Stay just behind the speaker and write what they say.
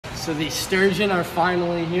So these sturgeon are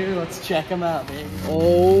finally here. Let's check them out, baby.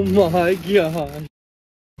 Oh my god.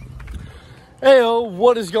 Heyo,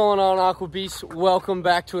 what is going on, Aqua Beasts? Welcome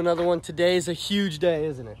back to another one. Today is a huge day,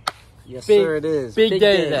 isn't it? Yes, sir, it is. Big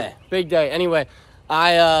day today. Big day. Anyway,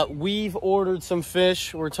 we've ordered some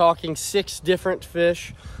fish. We're talking 6 different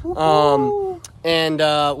fish. And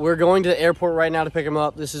we're going to the airport right now to pick them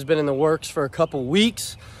up. This has been in the works for a couple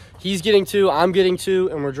weeks. He's getting 2, I'm getting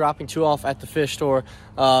 2, and we're dropping 2 off at the fish store.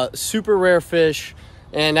 Super rare fish.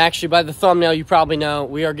 And actually, by the thumbnail, you probably know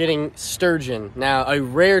we are getting sturgeon. Now, a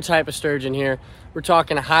rare type of sturgeon here. We're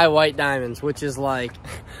talking high white diamonds, which is like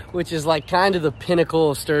kind of the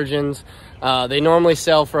pinnacle of sturgeons. They normally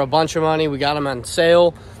sell for a bunch of money. We got them on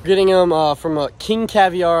sale. We're getting them from King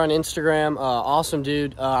Caviar on Instagram. Awesome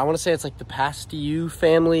dude. I want to say it's like the Pastiu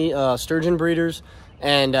family sturgeon breeders.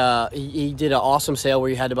 And he did an awesome sale where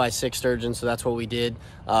you had to buy 6 sturgeons, so that's what we did.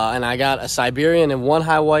 And I got a Siberian and 1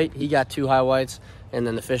 high white. He got 2 high whites, and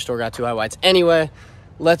then the fish store got 2 high whites. Anyway,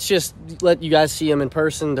 let's just let you guys see them in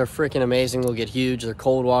person. They're freaking amazing. They'll get huge. They're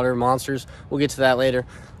cold water monsters. We'll get to that later.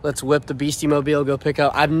 Let's whip the Beastie Mobile, go pick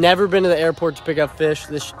up. I've never been to the airport to pick up fish.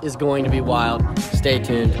 This is going to be wild. Stay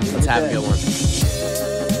tuned. Let's have a good one.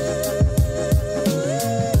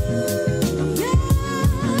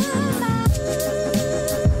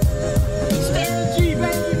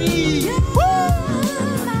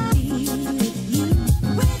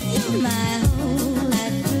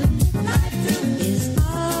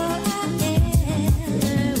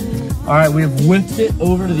 All right, we have whipped it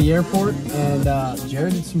over to the airport, and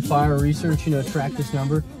Jared did some fire research, you know, track this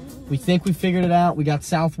number. We think we figured it out. We got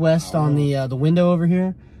Southwest on the window over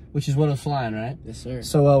here, which is what it was flying, right? Yes, sir.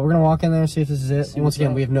 So we're gonna walk in there and see if this is it. And once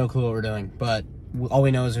again, we have no clue what we're doing, but all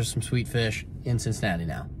we know is there's some sweet fish in Cincinnati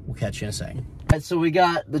now. We'll catch you in a second. All right, so we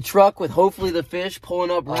got the truck with hopefully the fish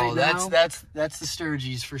pulling up right now. That's the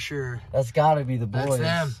Sturgies for sure. That's gotta be the boys. That's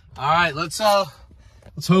them. All right, let's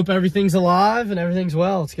hope everything's alive and everything's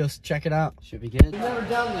well. Let's go check it out. Should be good. We've never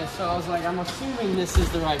done this, so I was like, I'm assuming this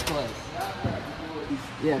is the right place.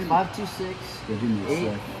 Yeah, 526. Give me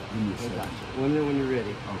a sec. When you're ready.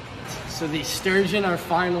 Okay. So these sturgeon are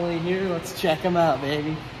finally here. Let's check them out,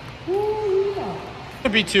 baby. Woo, yeah.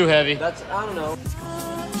 Could be too heavy. That's, I don't know.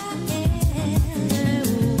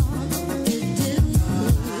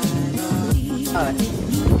 All right.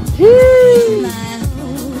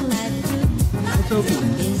 Let's open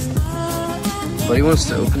it. But he wants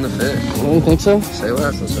to open the fish. You don't think so? Say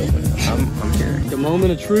less, let's open it. I'm here. The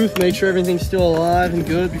moment of truth, make sure everything's still alive and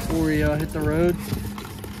good before we hit the road.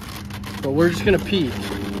 But we're just gonna peek.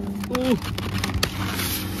 Ooh.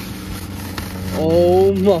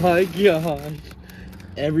 Oh my gosh.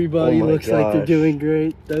 Everybody looks like they're doing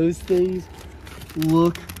great. Those things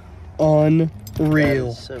look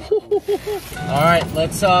unreal. So cool. All right,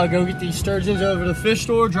 let's go get these sturgeons over to the fish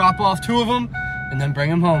store, drop off 2 of them, and then bring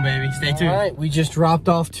them home, baby. Stay tuned. All right, we just dropped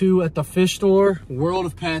off 2 at the fish store. World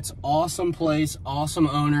of Pets, awesome place, awesome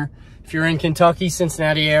owner. If you're in Kentucky,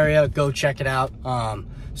 Cincinnati area, go check it out.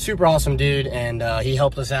 Super awesome dude, and he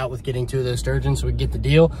helped us out with getting 2 of those sturgeons so we could get the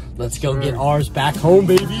deal. Let's go get ours back home,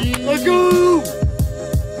 baby. Let's go!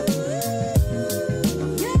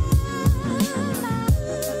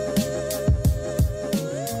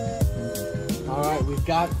 All right, we've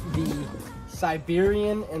got the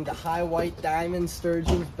Siberian and the high white diamond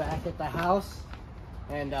sturgeons back at the house,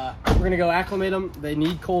 and we're gonna go acclimate them. They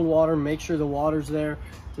need cold water, make sure the water's there,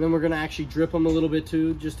 and then we're gonna actually drip them a little bit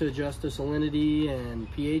too, just to adjust the salinity and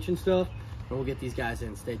pH and stuff, and we'll get these guys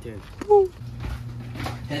in. Stay tuned. Woo.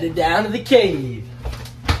 Headed down to the cave.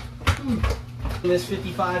 This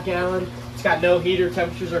 55 gallon, it's got no heater,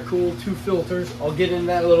 temperatures are cool, 2 filters. I'll get into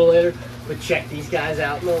that a little later, but check these guys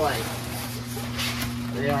out in the light.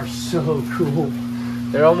 They are so cool.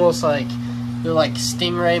 They're almost like, they're like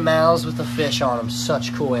stingray mouths with a fish on them.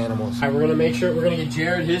 Such cool animals. All right, we're gonna make sure, we're gonna get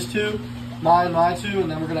Jared his 2, mine my 2,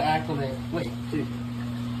 and then we're gonna acclimate. Wait, dude.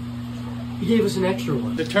 He gave us an extra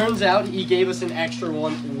one. It turns out he gave us an extra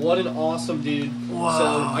one. What an awesome dude. Wow. So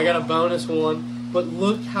I got a bonus one, but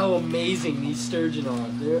look how amazing these sturgeon are.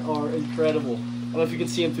 They are incredible. I don't know if you can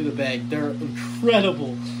see them through the bag. They're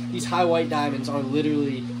incredible. These high white diamonds are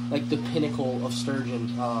literally like the pinnacle of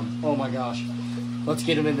sturgeon. Oh my gosh. Let's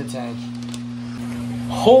get them in the tank.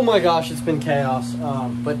 Oh my gosh, it's been chaos.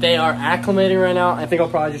 But they are acclimating right now. I think I'll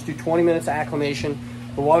probably just do 20 minutes of acclimation.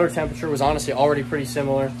 The water temperature was honestly already pretty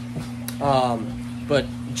similar. But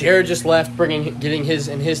Jared just left, getting his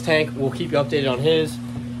in his tank. We'll keep you updated on his.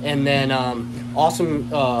 And then awesome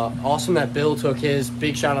that Bill took his.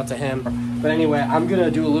 Big shout out to him. But anyway, I'm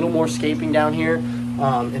gonna do a little more scaping down here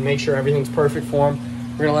and make sure everything's perfect for him.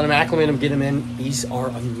 We're gonna let him acclimate him, get him in. These are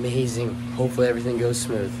amazing. Hopefully everything goes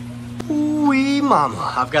smooth. Wee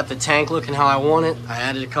mama. I've got the tank looking how I want it. I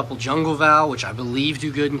added a couple jungle valve, which I believe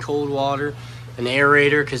do good in cold water. An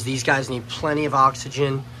aerator, because these guys need plenty of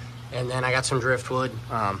oxygen. And then I got some driftwood.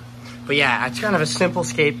 But yeah, it's kind of a simple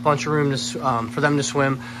scape, bunch of room to, for them to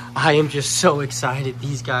swim. I am just so excited.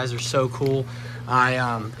 These guys are so cool.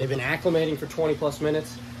 They've been acclimating for 20 plus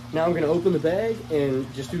minutes. Now I'm gonna open the bag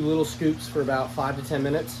and just do little scoops for about 5 to 10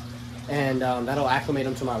 minutes. And that'll acclimate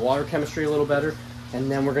them to my water chemistry a little better.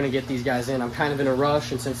 And then we're gonna get these guys in. I'm kind of in a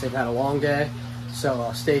rush, and since they've had a long day,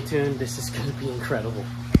 so stay tuned. This is gonna be incredible.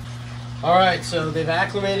 All right, so they've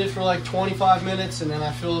acclimated for like 25 minutes, and then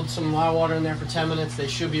I filled some of my water in there for 10 minutes. They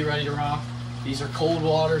should be ready to rock. These are cold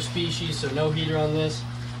water species, so no heater on this.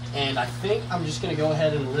 And I think I'm just gonna go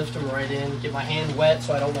ahead and lift them right in, get my hand wet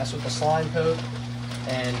so I don't mess with the slime coat.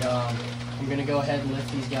 And I'm gonna go ahead and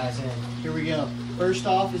lift these guys in. Here we go. First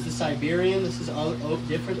off is the Siberian. This is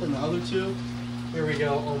different than the other two. Here we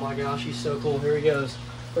go. Oh my gosh, he's so cool. Here he goes.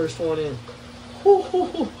 First one in.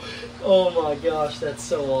 Oh my gosh, that's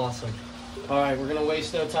so awesome. All right, we're gonna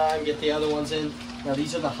waste no time, get the other ones in. Now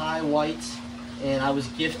these are the high whites, and I was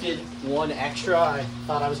gifted one extra. I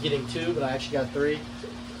thought I was getting 2, but I actually got 3.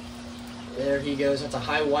 There he goes. That's a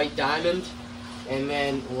high white diamond. And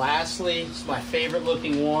then lastly, it's my favorite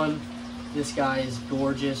looking one. This guy is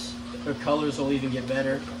gorgeous. Their colors will even get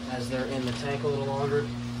better as they're in the tank a little longer.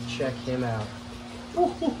 Check him out.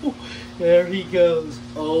 There he goes.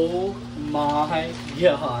 Oh my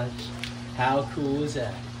gosh. How cool is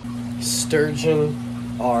that?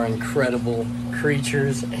 Sturgeon are incredible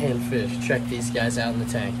creatures and fish. Check these guys out in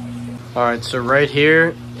the tank. All right, so right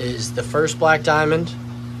here is the first black diamond.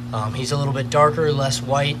 He's a little bit darker, less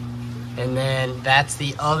white. And then that's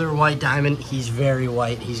the other white diamond. He's very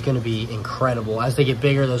white. He's gonna be incredible. As they get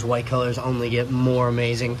bigger, those white colors only get more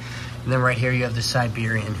amazing. And then right here you have the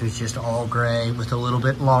Siberian, who's just all gray with a little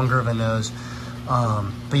bit longer of a nose.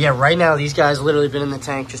 But yeah, right now these guys literally been in the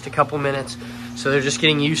tank just a couple minutes. So they're just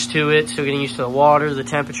getting used to it, still getting used to the water, the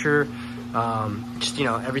temperature, just, you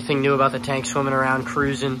know, everything new about the tank, swimming around,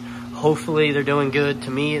 cruising. Hopefully they're doing good.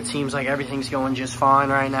 To me, it seems like everything's going just fine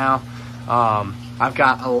right now. I've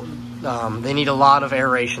got, they need a lot of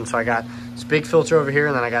aeration. So I got this big filter over here,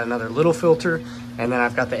 and then I got another little filter, and then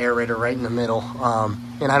I've got the aerator right in the middle.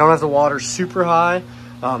 And I don't have the water super high,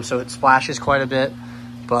 so it splashes quite a bit.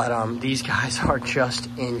 But these guys are just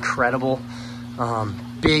incredible.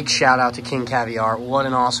 Big shout out to King Caviar. What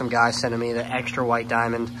an awesome guy sending me the extra white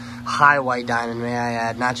diamond, high white diamond, may I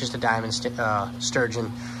add, not just a diamond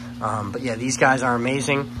sturgeon. But yeah, these guys are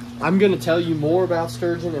amazing. I'm gonna tell you more about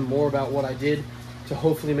sturgeon and more about what I did to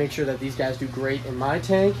hopefully make sure that these guys do great in my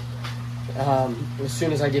tank as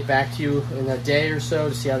soon as I get back to you in a day or so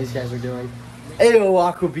to see how these guys are doing. Ayo,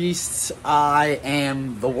 Aqua Beasts, I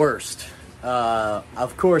am the worst.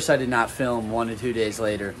 Of course I did not film 1 to 2 days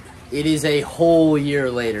later. It is a whole year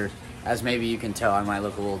later, as maybe you can tell I might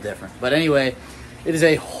look a little different. But anyway, it is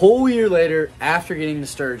a whole year later after getting the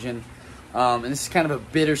sturgeon, and this is kind of a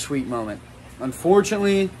bittersweet moment.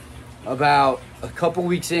 Unfortunately, about a couple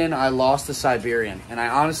weeks in, I lost the Siberian, and I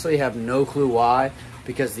honestly have no clue why,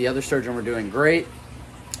 because the other sturgeon were doing great,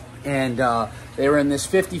 and they were in this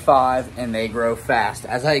 55, and they grow fast,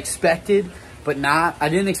 as I expected, but not. I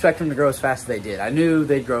didn't expect them to grow as fast as they did. I knew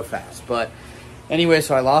they'd grow fast, but anyway,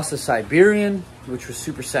 so I lost the Siberian, which was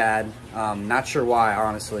super sad. Not sure why,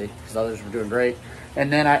 honestly, because others were doing great.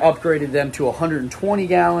 And then I upgraded them to 120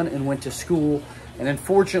 gallon and went to school. And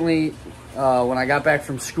unfortunately, when I got back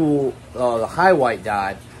from school, the high white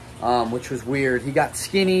died, which was weird. He got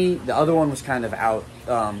skinny. The other one was kind of out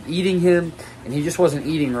eating him, and he just wasn't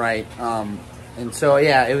eating right. And so,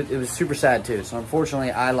 yeah, it was super sad too. So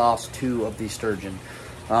unfortunately, I lost 2 of these sturgeon.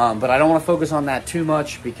 But I don't want to focus on that too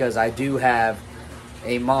much, because I do have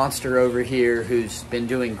a monster over here who's been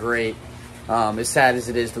doing great. As sad as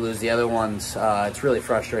it is to lose the other ones, it's really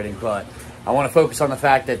frustrating, but I want to focus on the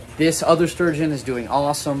fact that this other sturgeon is doing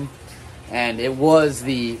awesome, and it was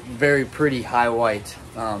the very pretty high white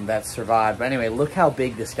that survived. But anyway, look how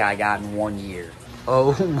big this guy got in 1 year.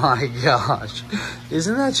 Oh my gosh,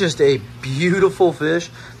 isn't that just a beautiful fish?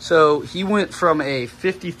 So he went from a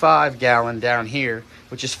 55 gallon down here,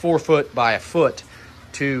 which is 4 foot by a foot,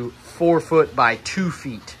 to 4 foot by 2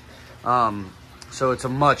 feet. So it's a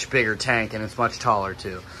much bigger tank, and it's much taller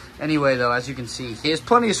too. Anyway, though, as you can see, he has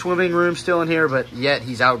plenty of swimming room still in here, but yet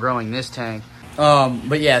he's outgrowing this tank.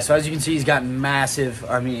 But yeah, so as you can see, he's gotten massive.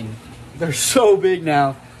 I mean, they're so big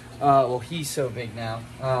now. Well, he's so big now.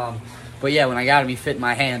 But yeah, when I got him, he fit in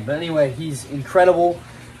my hand. But anyway, he's incredible.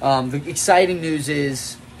 The exciting news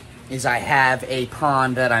is is I have a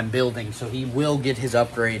pond that I'm building, so he will get his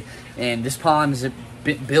upgrade. And this pond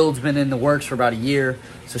build's been in the works for about a year,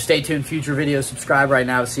 so stay tuned. Future videos. Subscribe right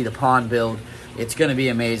now to see the pond build. It's going to be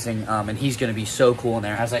amazing, and he's going to be so cool in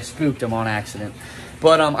there, as I spooked him on accident.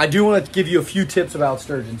 But I do want to give you a few tips about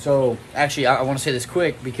sturgeon. So actually, I want to say this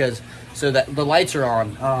quick because so that the lights are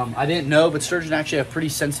on. I didn't know, but sturgeon actually have pretty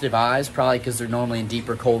sensitive eyes, probably because they're normally in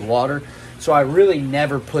deeper cold water. So I really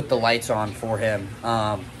never put the lights on for him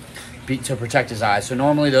to protect his eyes. So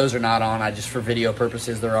normally those are not on. I just, for video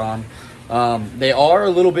purposes, they're on. They are a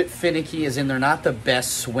little bit finicky, as in they're not the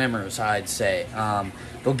best swimmers, I'd say.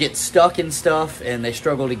 They'll get stuck in stuff and they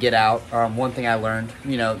struggle to get out. One thing I learned,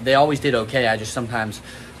 you know, they always did okay. I just sometimes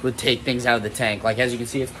would take things out of the tank. Like, as you can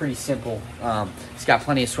see, it's pretty simple. He's got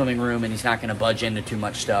plenty of swimming room and he's not going to budge into too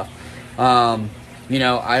much stuff. You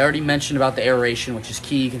know, I already mentioned about the aeration, which is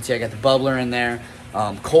key. You can see I got the bubbler in there.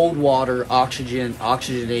 Cold water,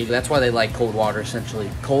 oxygenated. That's why they like cold water,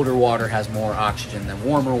 essentially. Colder water has more oxygen than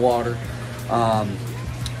warmer water.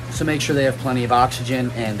 So make sure they have plenty of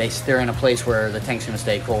oxygen, and they're in a place where the tank's going to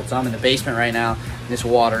stay cold. So I'm in the basement right now. This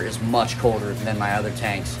water is much colder than my other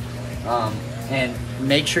tanks. And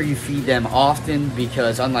make sure you feed them often,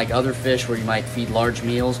 because unlike other fish where you might feed large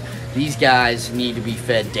meals, these guys need to be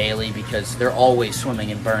fed daily because they're always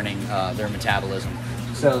swimming and burning their metabolism.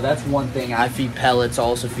 So that's one thing. I feed pellets. I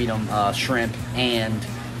also feed them shrimp and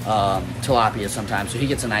tilapia sometimes. So he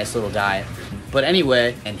gets a nice little diet. But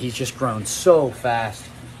anyway, and he's just grown so fast.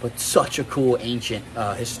 But such a cool, ancient,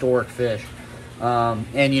 historic fish.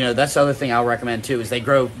 And, you know, that's the other thing I'll recommend, too, is they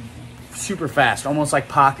grow super fast, almost like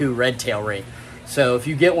Pacu redtail ray. So if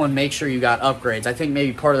you get one, make sure you got upgrades. I think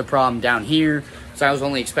maybe part of the problem down here, so I was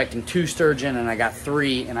only expecting 2 sturgeon, and I got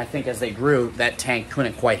 3. And I think as they grew, that tank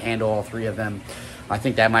couldn't quite handle all 3 of them. I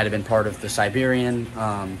think that might have been part of the Siberian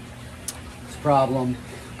problem.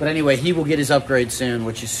 But anyway, he will get his upgrade soon,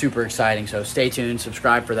 which is super exciting. So stay tuned,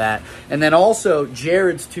 subscribe for that. And then also,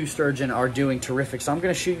 Jared's 2 sturgeon are doing terrific. So I'm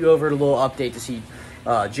going to shoot you over a little update to see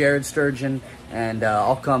Jared's sturgeon, and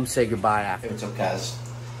I'll come say goodbye after. Hey, what's up, guys?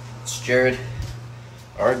 It's Jared.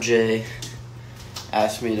 RJ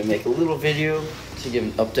asked me to make a little video to give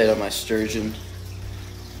an update on my sturgeon.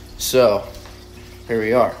 So, here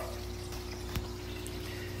we are.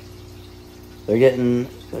 They're getting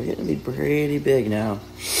to be pretty big now.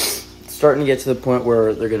 It's starting to get to the point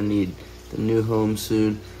where they're gonna need the new home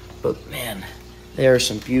soon. But man, they are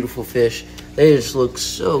some beautiful fish. They just look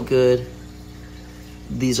so good.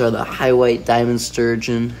 These are the high white diamond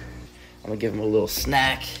sturgeon. I'm gonna give them a little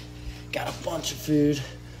snack. Got a bunch of food.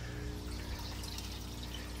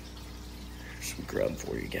 Some grub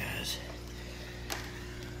for you guys.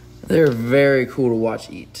 They're very cool to watch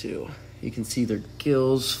eat too. You can see their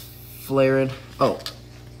gills flaring. Oh,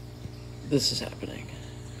 this is happening.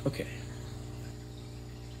 Okay.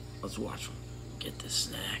 Let's watch them get this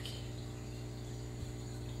snack.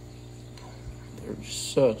 They're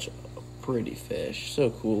just such a pretty fish. So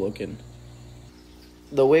cool looking.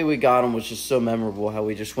 The way we got them was just so memorable, how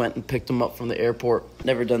we just went and picked them up from the airport.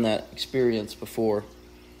 Never done that experience before.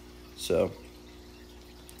 So,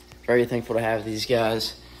 very thankful to have these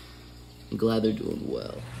guys. I'm glad they're doing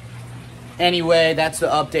well. Anyway, that's the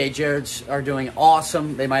update. Jared's are doing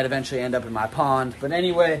awesome. They might eventually end up in my pond. But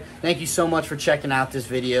anyway, thank you so much for checking out this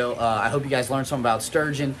video. I hope you guys learned something about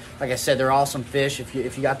sturgeon. Like I said, they're awesome fish. If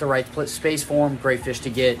you got the right space for them, great fish to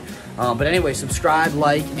get. But anyway, subscribe,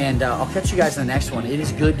 like, and I'll catch you guys in the next one. It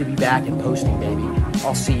is good to be back and posting, baby.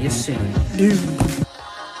 I'll see you soon.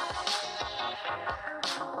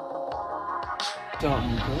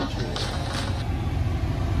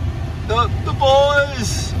 The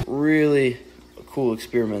boys! Really cool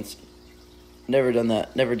experiments. Never done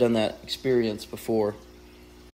that experience before.